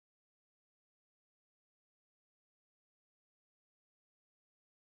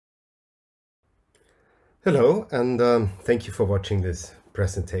Hello, and thank you for watching this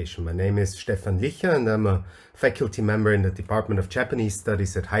presentation. My name is Stephan Licha, and I'm a faculty member in the Department of Japanese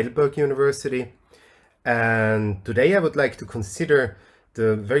Studies at Heidelberg University. And today I would like to consider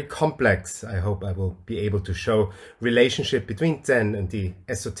the very complex, I hope I will be able to show, relationship between Zen and the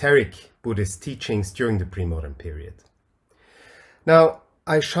esoteric Buddhist teachings during the pre-modern period. Now,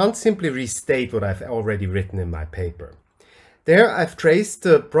 I shan't simply restate what I've already written in my paper. There I've traced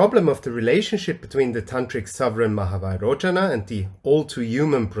the problem of the relationship between the tantric sovereign Mahāvairocana and the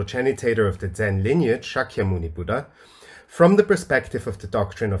all-too-human progenitor of the Zen lineage, Shakyamuni Buddha, from the perspective of the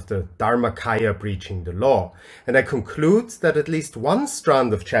doctrine of the Dharmakaya breaching the law. And I conclude that at least one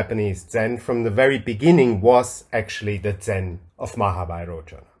strand of Japanese Zen from the very beginning was actually the Zen of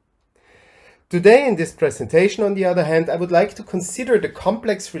Mahāvairocana. Today in this presentation, on the other hand, I would like to consider the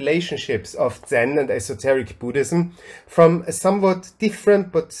complex relationships of Zen and esoteric Buddhism from a somewhat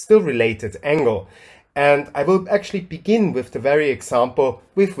different but still related angle. And I will actually begin with the very example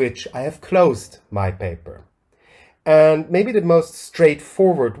with which I have closed my paper. And maybe the most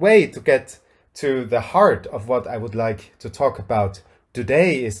straightforward way to get to the heart of what I would like to talk about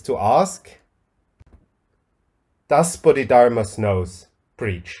today is to ask, does Bodhidharma's nose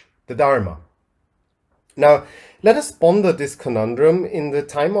preach the Dharma? Now, let us ponder this conundrum in the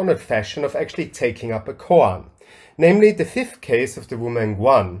time-honored fashion of actually taking up a koan, namely the fifth case of the woman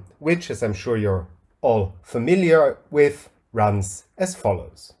Guan, which, as I'm sure you're all familiar with, runs as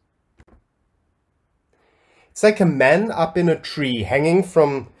follows. It's like a man up in a tree, hanging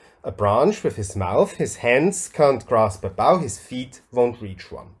from a branch with his mouth. His hands can't grasp a bough, his feet won't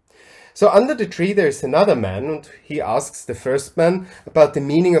reach one. So under the tree there is another man, and he asks the first man about the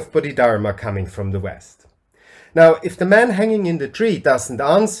meaning of Bodhidharma coming from the West. Now, if the man hanging in the tree doesn't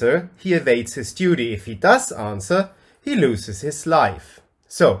answer, he evades his duty. If he does answer, he loses his life.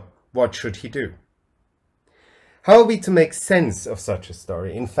 So, what should he do? How are we to make sense of such a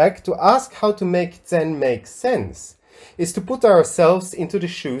story? In fact, to ask how to make Zen make sense is to put ourselves into the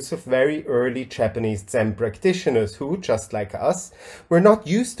shoes of very early Japanese Zen practitioners who, just like us, were not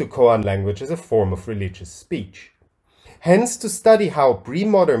used to koan language as a form of religious speech. Hence, to study how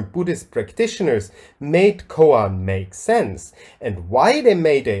pre-modern Buddhist practitioners made koan make sense and why they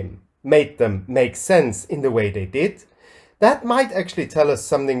made them make sense in the way they did, that might actually tell us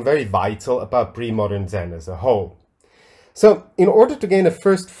something very vital about pre-modern Zen as a whole. So, in order to gain a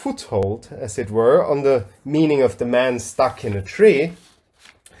first foothold, as it were, on the meaning of the man stuck in a tree,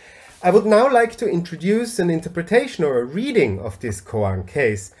 I would now like to introduce an interpretation or a reading of this koan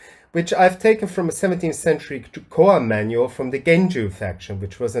case, which I've taken from a 17th century koan manual from the Genju faction,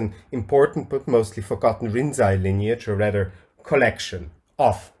 which was an important but mostly forgotten Rinzai lineage, or rather collection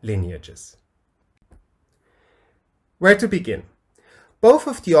of lineages. Where to begin? Both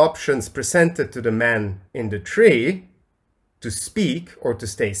of the options presented to the man in the tree, to speak or to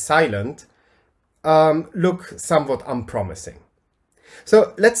stay silent, look somewhat unpromising.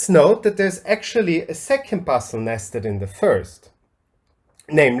 So let's note that there's actually a second puzzle nested in the first,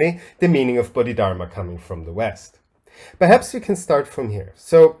 namely the meaning of Bodhidharma coming from the West. Perhaps we can start from here.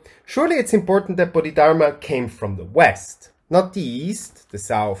 So surely it's important that Bodhidharma came from the West, not the East, the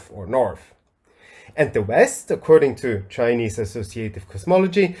South or North. And the West, according to Chinese associative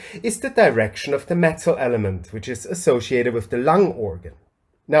cosmology, is the direction of the metal element, which is associated with the lung organ.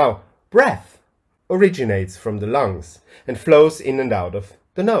 Now, breath originates from the lungs and flows in and out of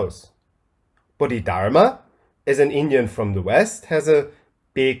the nose. Bodhidharma, as an Indian from the West, has a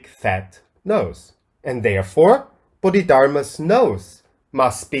big fat nose, and therefore Bodhidharma's nose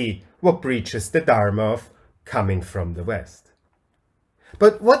must be what breaches the Dharma of coming from the West.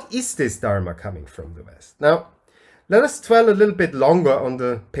 But what is this Dharma coming from the West? Now, let us dwell a little bit longer on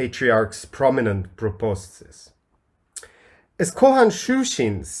the patriarch's prominent proboscis. As Kohan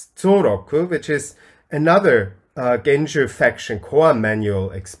Shushin's Zoroku, which is another Genju faction koan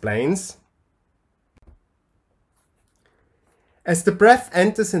manual, explains, as the breath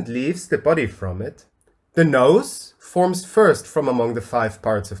enters and leaves the body from it, the nose forms first from among the 5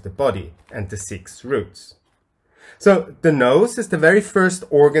 parts of the body and the 6 roots. So the nose is the very first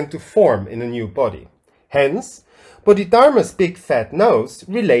organ to form in a new body. Hence, Bodhidharma's big fat nose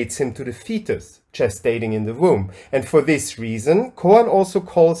relates him to the fetus gestating in the womb, and for this reason koan also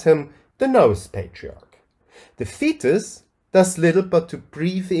calls him the nose patriarch. The fetus does little but to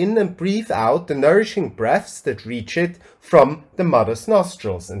breathe in and breathe out the nourishing breaths that reach it from the mother's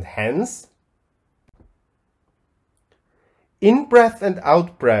nostrils, and hence, in-breath and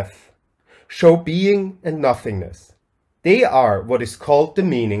out-breath show being and nothingness. They are what is called the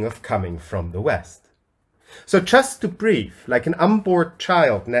meaning of coming from the West. So just to breathe, like an unborn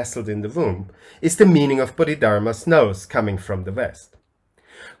child nestled in the womb, is the meaning of Bodhidharma's nose coming from the West.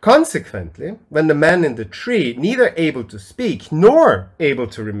 Consequently, when the man in the tree, neither able to speak nor able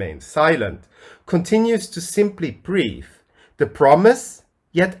to remain silent, continues to simply breathe, the promise,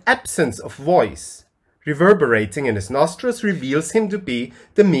 yet absence of voice, reverberating in his nostrils, reveals him to be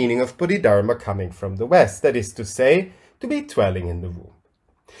the meaning of Bodhidharma coming from the West, that is to say, to be dwelling in the womb.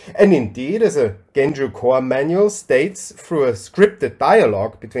 And indeed, as a Genjo Koan manual states through a scripted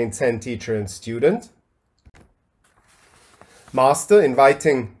dialogue between Zen teacher and student, master,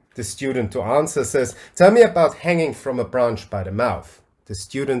 inviting the student to answer, says, "Tell me about hanging from a branch by the mouth." The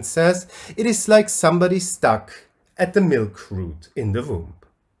student says, "It is like somebody stuck at the milk root in the womb."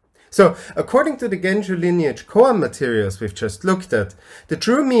 So, according to the Genjo lineage koan materials we've just looked at, the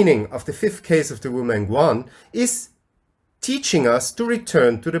true meaning of the fifth case of the Wumengguan is teaching us to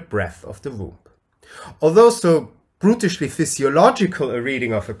return to the breath of the womb. Although so brutishly physiological a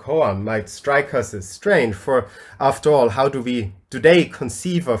reading of a koan might strike us as strange, for after all, how do we today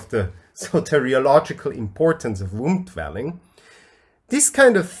conceive of the soteriological importance of womb dwelling? This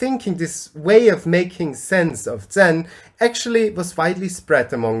kind of thinking, this way of making sense of Zen, actually was widely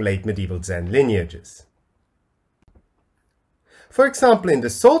spread among late medieval Zen lineages. For example, in the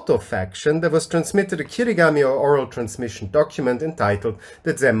Soto faction, there was transmitted a kirigami or oral transmission document entitled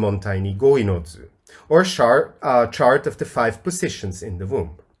the Zenmontai ni Goinozu, or chart of the 5 positions in the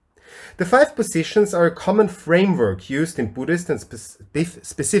womb. The 5 positions are a common framework used in Buddhist and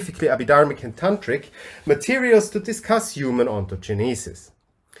specifically Abhidharmic and Tantric materials to discuss human ontogenesis.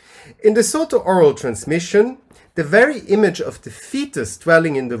 In the Soto oral transmission, the very image of the fetus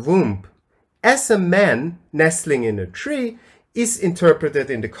dwelling in the womb as a man nestling in a tree is interpreted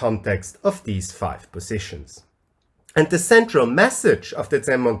in the context of these 5 positions. And the central message of the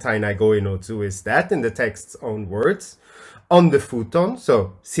Zenmontai ni Goinozu is that, in the text's own words, on the futon,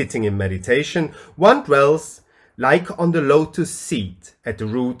 so sitting in meditation, one dwells like on the lotus seed at the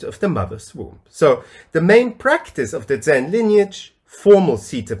root of the mother's womb. So the main practice of the Zen lineage, formal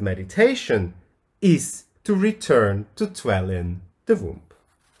seated meditation, is to return to dwell in the womb.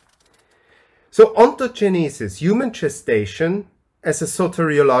 So ontogenesis, human gestation, as a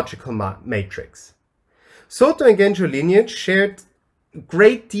soteriological matrix. Soto and Genjo lineage shared a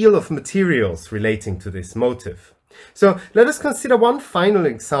great deal of materials relating to this motive. So let us consider one final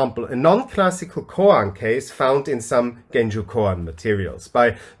example, a non-classical koan case found in some Genjo koan materials.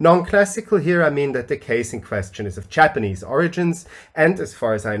 By non-classical here I mean that the case in question is of Japanese origins and, as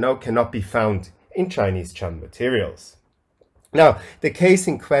far as I know, cannot be found in Chinese Chan materials. Now, the case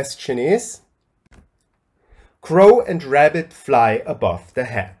in question is: crow and rabbit fly above the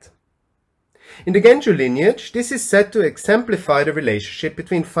head. In the Genjo lineage, this is said to exemplify the relationship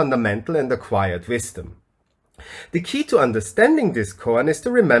between fundamental and acquired wisdom. The key to understanding this koan is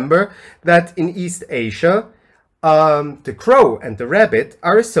to remember that in East Asia, the crow and the rabbit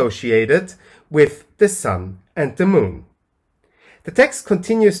are associated with the sun and the moon. The text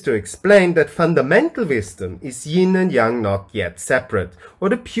continues to explain that fundamental wisdom is yin and yang not yet separate, or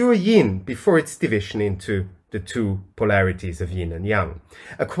the pure yin before its division into the 2 polarities of yin and yang.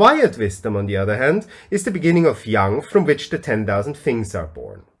 Acquired wisdom, on the other hand, is the beginning of yang from which the 10,000 things are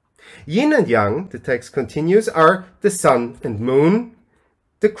born. Yin and yang, the text continues, are the sun and moon,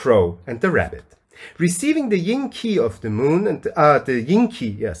 the crow and the rabbit. Receiving the yin ki of the moon and the yin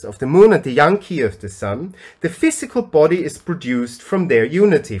ki, of the moon and the yang ki of the sun, the physical body is produced from their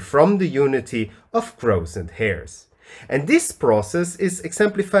unity, from the unity of crows and hares. And this process is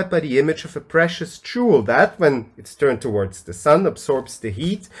exemplified by the image of a precious jewel that, when it's turned towards the sun, absorbs the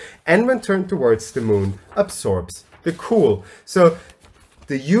heat, and when turned towards the moon, absorbs the cool. So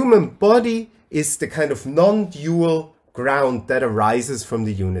the human body is the kind of non-dual ground that arises from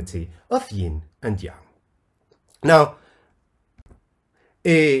the unity of yin and yang. Now,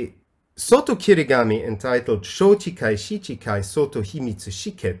 a Soto kirigami entitled Shochikai Shichikai Soto Himitsu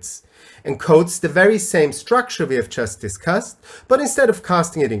Shiketsu encodes the very same structure we have just discussed, but instead of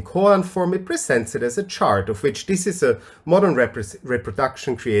casting it in koan form, it presents it as a chart, of which this is a modern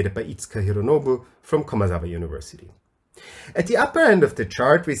reproduction created by Itsuka Hironobu from Komazawa University. At the upper end of the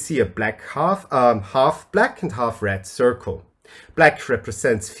chart, we see a black half black and half red circle. Black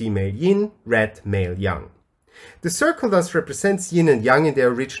represents female yin, red male yang. The circle thus represents yin and yang in their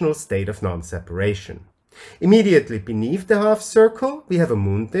original state of non-separation. Immediately beneath the half circle, we have a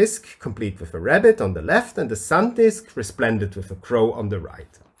moon disk, complete with a rabbit on the left, and a sun disk, resplendent with a crow on the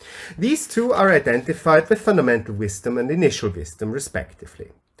right. These 2 are identified with fundamental wisdom and initial wisdom,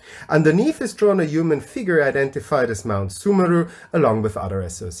 respectively. Underneath is drawn a human figure identified as Mount Sumeru, along with other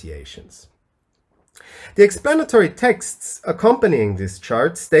associations. The explanatory texts accompanying this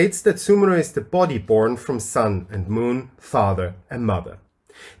chart states that Sumuro is the body born from sun and moon, father and mother.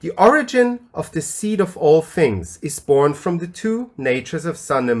 The origin of the seed of all things is born from the two natures of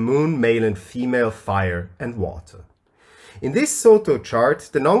sun and moon, male and female, fire and water. In this Soto chart,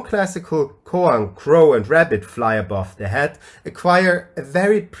 the non-classical koan, crow and rabbit fly above the head acquire a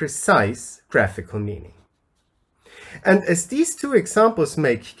very precise graphical meaning. And as these two examples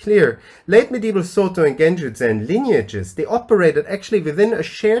make clear, late medieval Soto and Genjo Zen lineages, they operated actually within a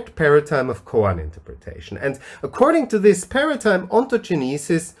shared paradigm of koan interpretation. And according to this paradigm,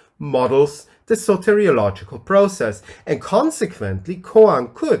 ontogenesis models the soteriological process, and consequently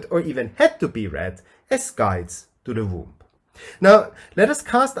koan could or even had to be read as guides to the womb. Now, let us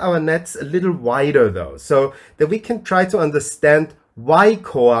cast our nets a little wider though, so that we can try to understand why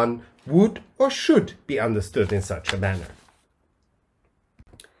koan would or should be understood in such a manner.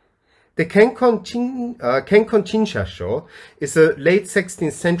 The Kenkon Chinshasho is a late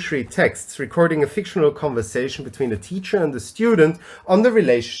 16th century text recording a fictional conversation between a teacher and a student on the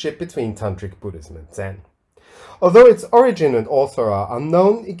relationship between Tantric Buddhism and Zen. Although its origin and author are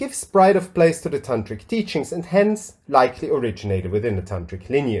unknown, it gives pride of place to the Tantric teachings and hence likely originated within the Tantric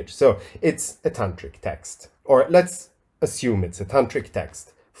lineage. So it's a Tantric text, or let's assume it's a Tantric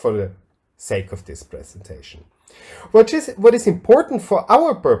text for the sake of this presentation. What is important for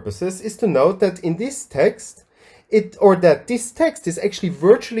our purposes is to note that in this text, this text is actually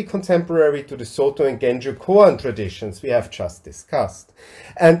virtually contemporary to the Soto and Genjo koan traditions we have just discussed.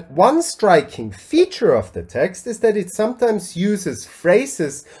 And one striking feature of the text is that it sometimes uses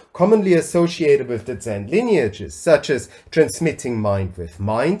phrases commonly associated with the Zen lineages, such as transmitting mind with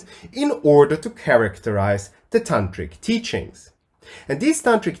mind, in order to characterize the Tantric teachings. And these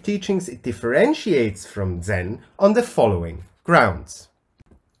Tantric teachings it differentiates from Zen on the following grounds.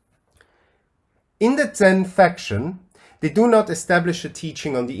 In the Zen faction, they do not establish a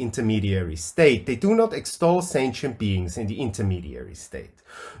teaching on the intermediary state. They do not extol sentient beings in the intermediary state,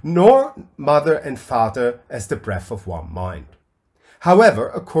 nor mother and father as the breath of one mind. However,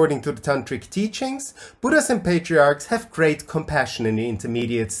 according to the Tantric teachings, Buddhas and patriarchs have great compassion in the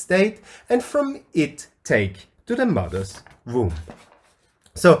intermediate state and from it take to the mother's womb.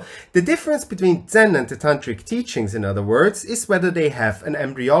 So, the difference between Zen and the Tantric teachings, in other words, is whether they have an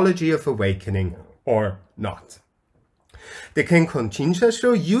embryology of awakening or not. The Kenkon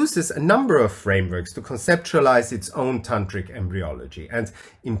Chinshasho uses a number of frameworks to conceptualize its own Tantric embryology, and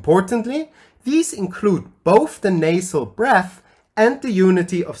importantly, these include both the nasal breath and the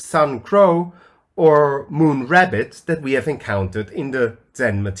unity of sun crow or moon rabbit that we have encountered in the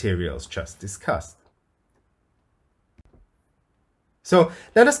Zen materials just discussed. So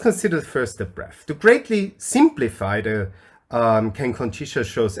let us consider first the breath. To greatly simplify the Kenkon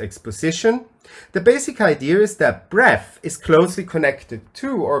Chinshasho's exposition, the basic idea is that breath is closely connected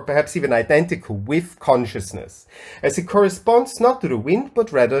to, or perhaps even identical with, consciousness, as it corresponds not to the wind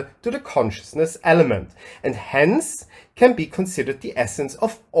but rather to the consciousness element, and hence can be considered the essence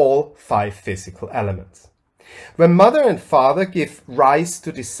of all 5 physical elements. When mother and father give rise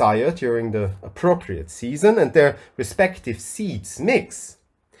to desire during the appropriate season and their respective seeds mix,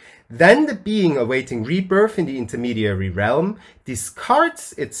 then the being awaiting rebirth in the intermediary realm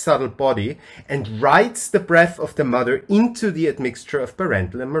discards its subtle body and writes the breath of the mother into the admixture of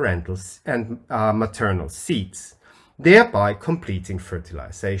parental and maternal seeds, thereby completing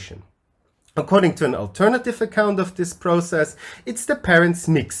fertilization. According to an alternative account of this process, it's the parent's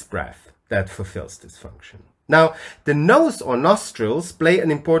mixed breath that fulfills this function. Now, the nose or nostrils play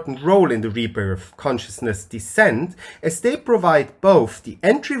an important role in the rebirth consciousness descent, as they provide both the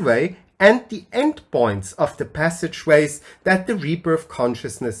entryway and the endpoints of the passageways that the rebirth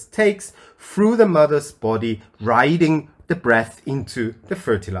consciousness takes through the mother's body, riding the breath into the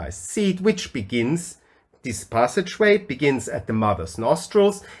fertilized seed, which begins, this passageway begins at the mother's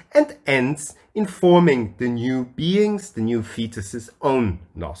nostrils and ends in forming the new being's, the new fetus's own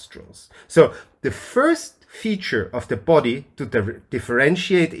nostrils. So the first feature of the body to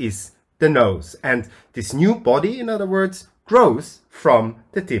differentiate is the nose, and this new body, in other words, grows from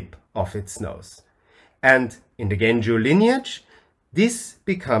the tip of its nose. And in the Genjo lineage, this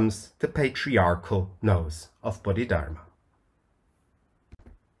becomes the patriarchal nose of Bodhidharma.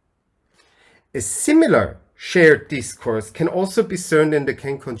 A similar shared discourse can also be discerned in the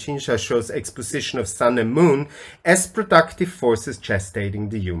Kenkon Chinshasho's exposition of sun and moon as productive forces gestating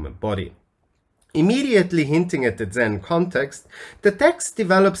the human body. Immediately hinting at the Zen context, the text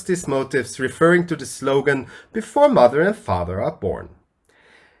develops these motifs referring to the slogan, "Before mother and father are born."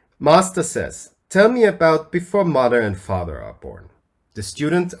 Master says, "Tell me about before mother and father are born." The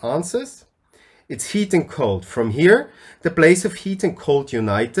student answers, it's heat and cold. From here, the place of heat and cold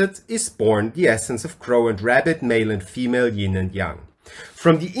united, is born the essence of crow and rabbit, male and female, yin and yang.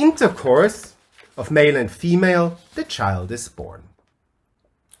 From the intercourse of male and female, the child is born.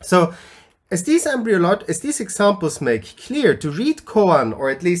 So, as these examples make clear, to read koan, or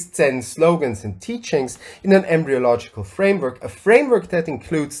at least Zen slogans and teachings, in an embryological framework, a framework that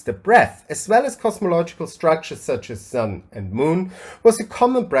includes the breath, as well as cosmological structures such as sun and moon, was a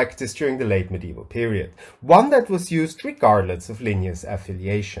common practice during the late medieval period, one that was used regardless of lineage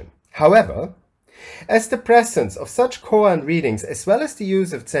affiliation. However, as the presence of such koan readings, as well as the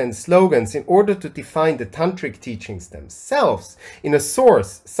use of Zen slogans in order to define the tantric teachings themselves in a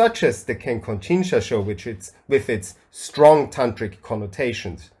source such as the Kenko Chinsha, which with its strong tantric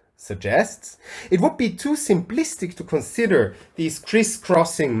connotations suggests, it would be too simplistic to consider these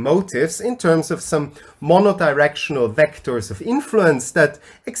crisscrossing motifs in terms of some monodirectional vectors of influence that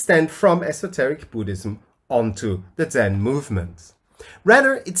extend from esoteric Buddhism onto the Zen movement.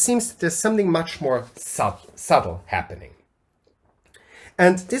 Rather, it seems that there's something much more subtle happening.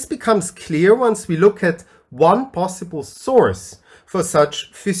 And this becomes clear once we look at one possible source for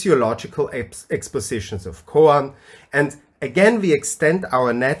such physiological expositions of koan, and again we extend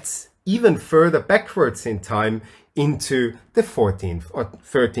our nets even further backwards in time into the 14th or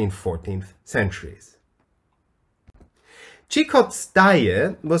 13th, 14th centuries. Jikotsu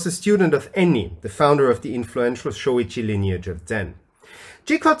Daie was a student of Eni, the founder of the influential Shoichi lineage of Zen.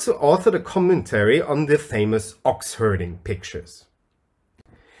 Jikotsu authored a commentary on the famous ox herding pictures.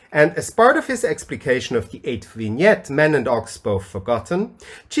 And as part of his explication of the 8th vignette, Men and Ox Both Forgotten,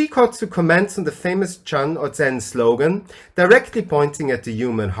 Jikotsu comments on the famous Chan or Zen slogan, directly pointing at the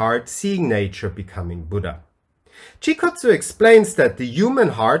human heart, seeing nature becoming Buddha. Jikotsu explains that the human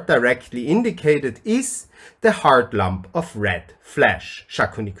heart directly indicated is the heart lump of red flesh,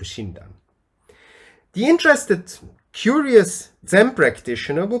 Shakuniku Shindan. The interested, curious Zen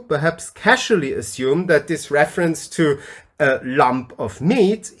practitioner would perhaps casually assume that this reference to a lump of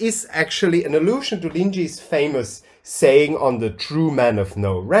meat is actually an allusion to Linji's famous saying on the true man of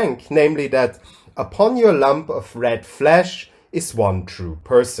no rank, namely that upon your lump of red flesh is one true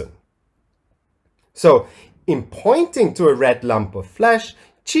person. So, in pointing to a red lump of flesh,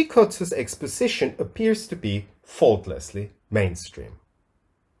 Jikotsu's exposition appears to be faultlessly mainstream.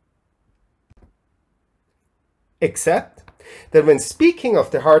 Except that when speaking of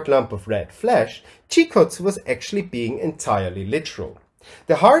the heart lump of red flesh, Jikotsu was actually being entirely literal.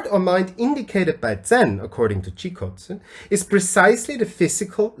 The heart or mind indicated by Zen, according to Jikotsu, is precisely the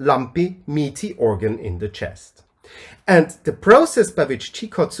physical, lumpy, meaty organ in the chest. And the process by which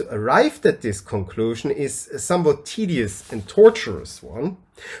Jikotsu arrived at this conclusion is a somewhat tedious and torturous one,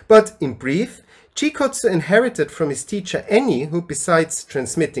 but in brief, Jikotsu inherited from his teacher Eni, who besides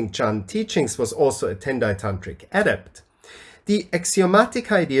transmitting Chan teachings was also a Tendai Tantric adept, the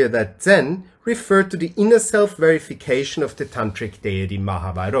axiomatic idea that Zen referred to the inner self-verification of the Tantric deity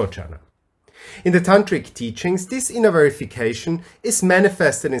Mahāvairocana. In the Tantric teachings, this inner verification is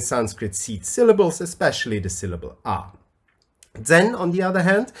manifested in Sanskrit seed syllables, especially the syllable A. Zen, on the other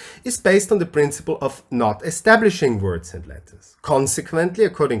hand, is based on the principle of not establishing words and letters. Consequently,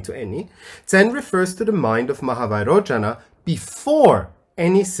 according to Eni, Zen refers to the mind of Mahāvairocana before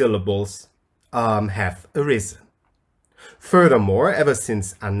any syllables have arisen. Furthermore, ever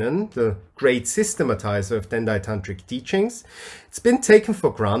since Annen, the great systematizer of Tendai Tantric teachings, it's been taken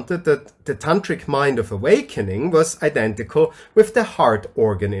for granted that the Tantric mind of awakening was identical with the heart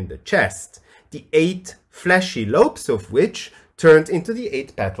organ in the chest, the 8 fleshy lobes of which turned into the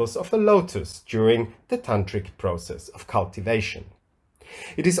 8 petals of a lotus during the Tantric process of cultivation.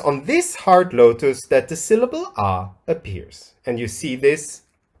 It is on this heart lotus that the syllable A appears, and you see this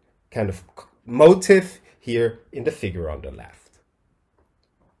kind of motif here in the figure on the left.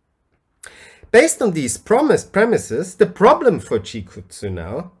 Based on these premises, the problem for Jikotsu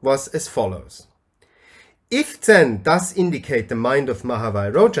now was as follows. If Zen does indicate the mind of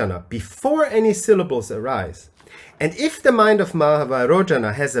Mahāvairocana before any syllables arise, and if the mind of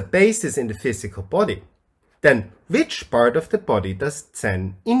Mahāvairocana has a basis in the physical body, then which part of the body does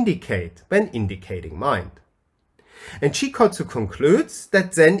Zen indicate when indicating mind? And Jikotsu concludes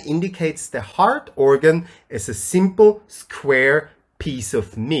that Zen indicates the heart organ as a simple square piece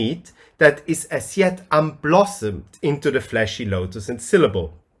of meat that is as yet unblossomed into the fleshy lotus and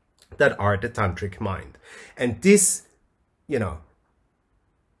syllable that are the Tantric mind. And this,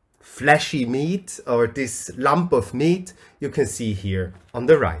 fleshy meat or this lump of meat you can see here on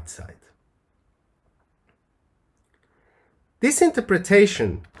the right side. This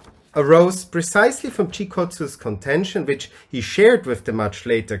interpretation arose precisely from Chikotsu's contention, which he shared with the much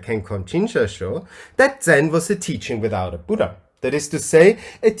later Kenkan Jinsha, that Zen was a teaching without a Buddha. That is to say,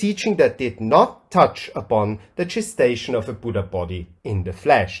 a teaching that did not touch upon the gestation of a Buddha body in the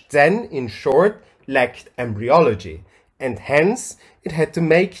flesh. Zen, in short, lacked embryology, and hence it had to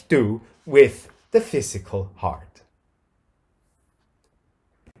make do with the physical heart.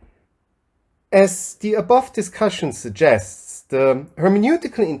 As the above discussion suggests, the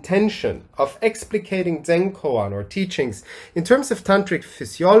hermeneutical intention of explicating Zen koan or teachings in terms of tantric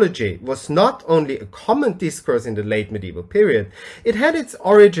physiology was not only a common discourse in the late medieval period, it had its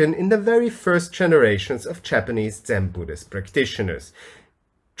origin in the very first generations of Japanese Zen Buddhist practitioners,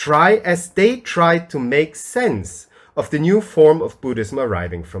 as they tried to make sense of the new form of Buddhism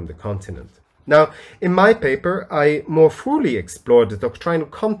arriving from the continent. Now, in my paper, I more fully explore the doctrinal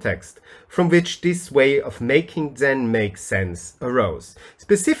context from which this way of making Zen make sense arose,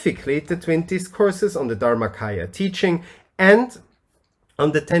 specifically the twin discourses on the Dharmakaya teaching and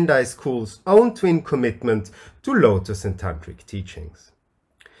on the Tendai school's own twin commitment to Lotus and Tantric teachings.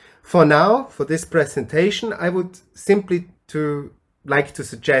 For now, for this presentation, I would simply like to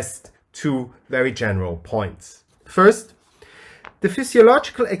suggest two very general points. First, the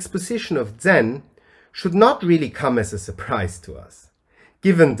physiological exposition of Zen should not really come as a surprise to us,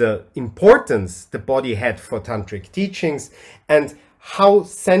 given the importance the body had for tantric teachings and how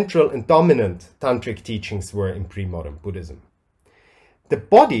central and dominant tantric teachings were in pre-modern Buddhism. The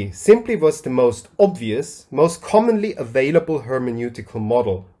body simply was the most obvious, most commonly available hermeneutical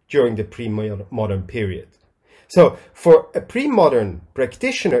model during the pre-modern period. So, for a pre-modern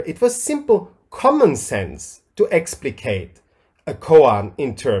practitioner, it was simple common sense to explicate a koan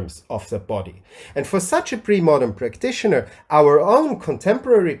in terms of the body. And for such a pre-modern practitioner, our own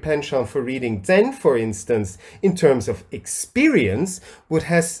contemporary penchant for reading Zen, for instance, in terms of experience, would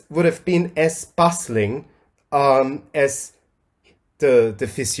have been as bustling as the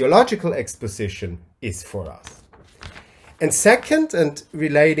physiological exposition is for us. And second, and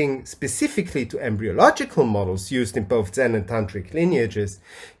relating specifically to embryological models used in both Zen and Tantric lineages,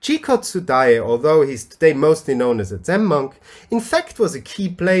 Chikotsu Dae, although he's today mostly known as a Zen monk, in fact was a key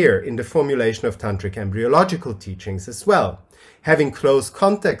player in the formulation of Tantric embryological teachings as well, having close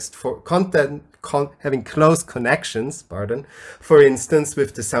connections, for instance,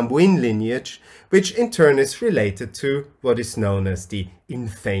 with the Sambuin lineage, which in turn is related to what is known as the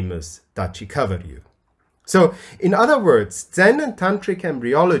infamous Dachikavaryu. So, in other words, Zen and Tantric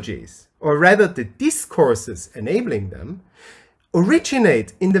embryologies, or rather the discourses enabling them,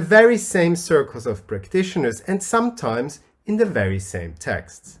 originate in the very same circles of practitioners and sometimes in the very same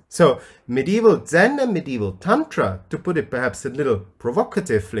texts. So, medieval Zen and medieval Tantra, to put it perhaps a little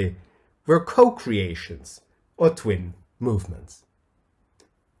provocatively, were co-creations or twin movements.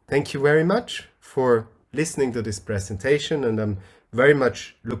 Thank you very much for listening to this presentation, and I'm very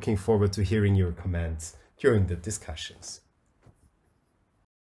much looking forward to hearing your comments during the discussions.